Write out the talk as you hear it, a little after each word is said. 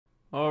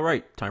All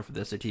right, time for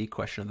the SAT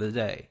question of the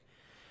day.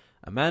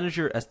 A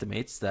manager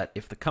estimates that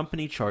if the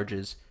company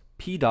charges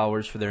P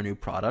dollars for their new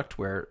product,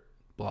 where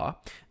blah,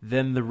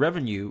 then the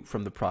revenue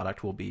from the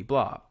product will be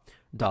blah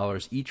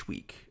dollars each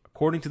week.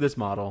 According to this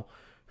model,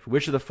 for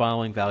which of the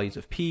following values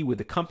of P would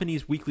the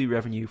company's weekly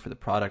revenue for the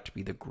product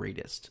be the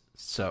greatest?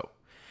 So,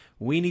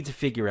 we need to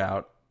figure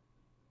out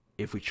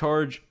if we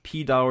charge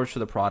P dollars for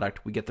the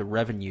product, we get the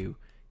revenue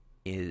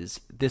is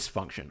this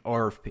function,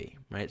 R of P,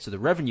 right? So the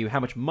revenue, how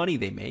much money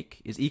they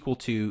make, is equal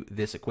to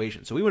this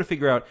equation. So we want to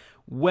figure out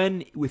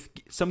when, with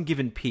some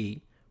given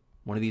P,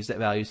 one of these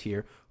values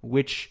here,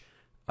 which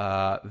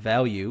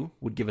value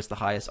would give us the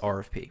highest R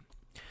of P.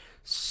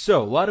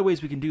 So a lot of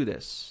ways we can do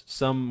this,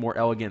 some more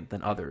elegant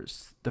than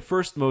others. The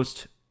first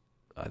most,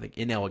 I think,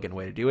 inelegant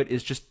way to do it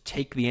is just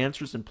take the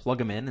answers and plug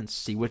them in and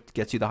see what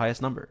gets you the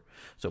highest number.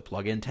 So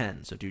plug in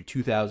 10. So do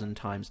 2,000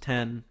 times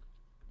 10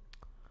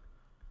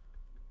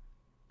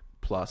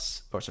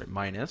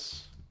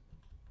 minus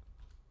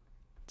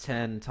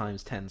 10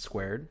 times 10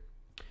 squared.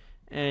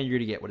 And you're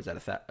going to get, what is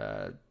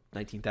that,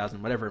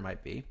 19,000, whatever it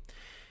might be.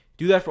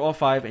 Do that for all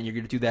five, and you're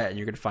going to do that, and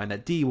you're going to find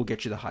that D will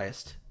get you the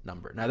highest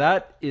number. Now,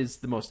 that is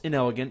the most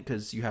inelegant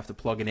because you have to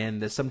plug it in.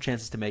 There's some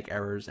chances to make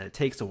errors, and it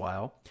takes a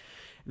while.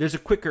 There's a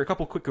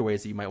couple quicker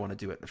ways that you might want to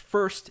do it. The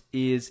first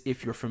is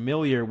if you're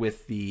familiar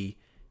with the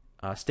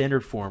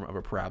standard form of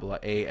a parabola,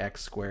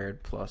 ax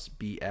squared plus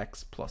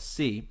bx plus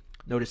c.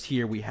 Notice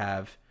here we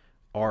have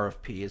R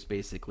of P is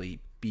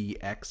basically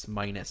bx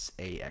minus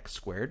ax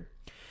squared.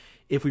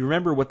 If we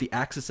remember what the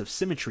axis of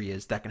symmetry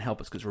is, that can help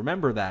us, because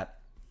remember that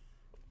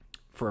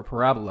for a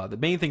parabola, the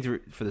main thing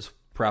for this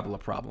parabola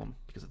problem,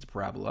 because it's a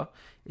parabola,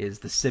 is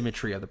the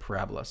symmetry of the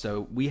parabola.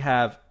 So we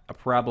have a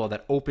parabola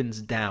that opens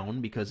down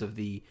because of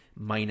the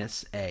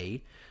minus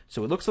a.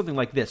 So it looks something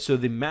like this. So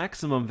the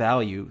maximum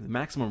value, the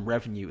maximum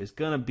revenue is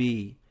going to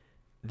be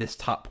this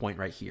top point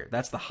right here.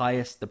 That's the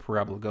highest the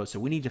parabola goes. So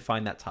we need to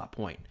find that top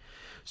point.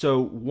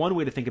 So one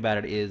way to think about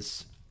it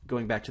is,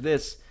 going back to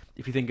this,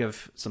 if you think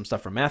of some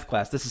stuff from math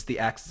class, this is the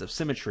axis of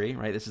symmetry,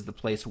 right? This is the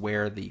place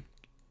where the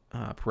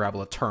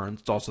parabola turns.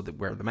 It's also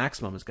where the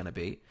maximum is going to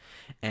be.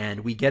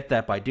 And we get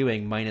that by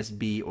doing minus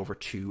b over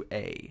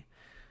 2a.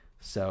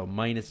 So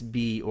minus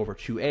b over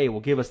 2a will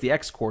give us the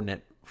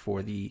x-coordinate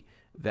for the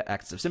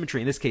axis of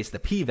symmetry. In this case, the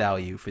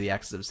p-value for the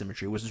axis of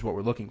symmetry, which is what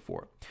we're looking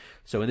for.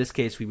 So in this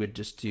case, we would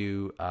just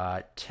do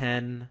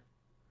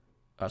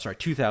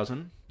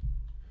 2,000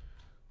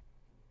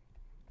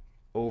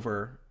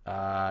 over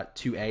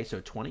 2a,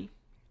 so 20.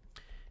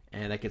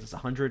 And that gives us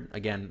 100.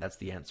 Again, that's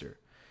the answer.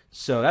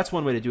 So that's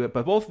one way to do it,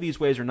 but both of these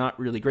ways are not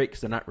really great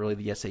because they're not really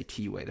the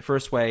SAT way. The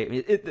first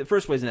way, the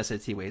first way is an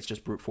SAT way. It's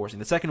just brute forcing.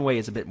 The second way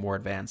is a bit more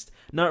advanced.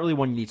 Not really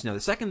one you need to know.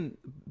 The second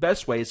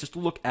best way is just to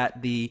look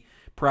at the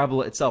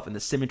parabola itself and the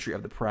symmetry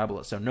of the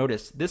parabola. So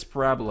notice this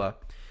parabola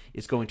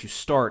is going to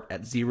start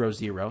at 0,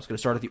 0. It's going to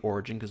start at the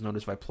origin because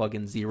notice if I plug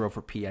in 0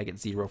 for P, I get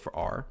 0 for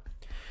R.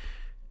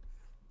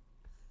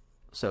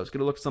 So it's going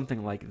to look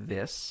something like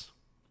this.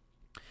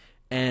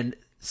 And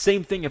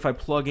same thing if I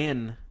plug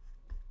in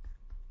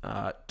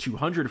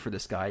 200 for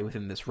this guy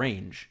within this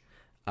range.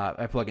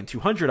 I plug in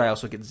 200, I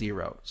also get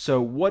 0.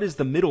 So what is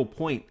the middle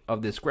point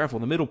of this graph? Well,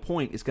 the middle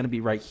point is going to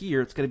be right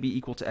here. It's going to be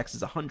equal to x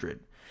is 100.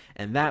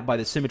 And that, by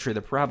the symmetry of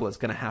the parabola, is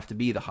going to have to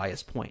be the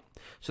highest point.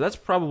 So that's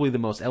probably the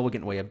most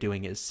elegant way of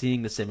doing it, is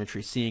seeing the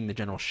symmetry, seeing the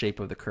general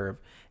shape of the curve,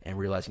 and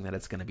realizing that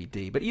it's going to be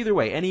D. But either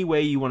way, any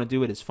way you want to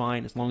do it is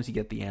fine, as long as you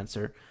get the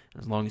answer,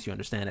 and as long as you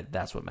understand it,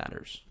 that's what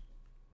matters.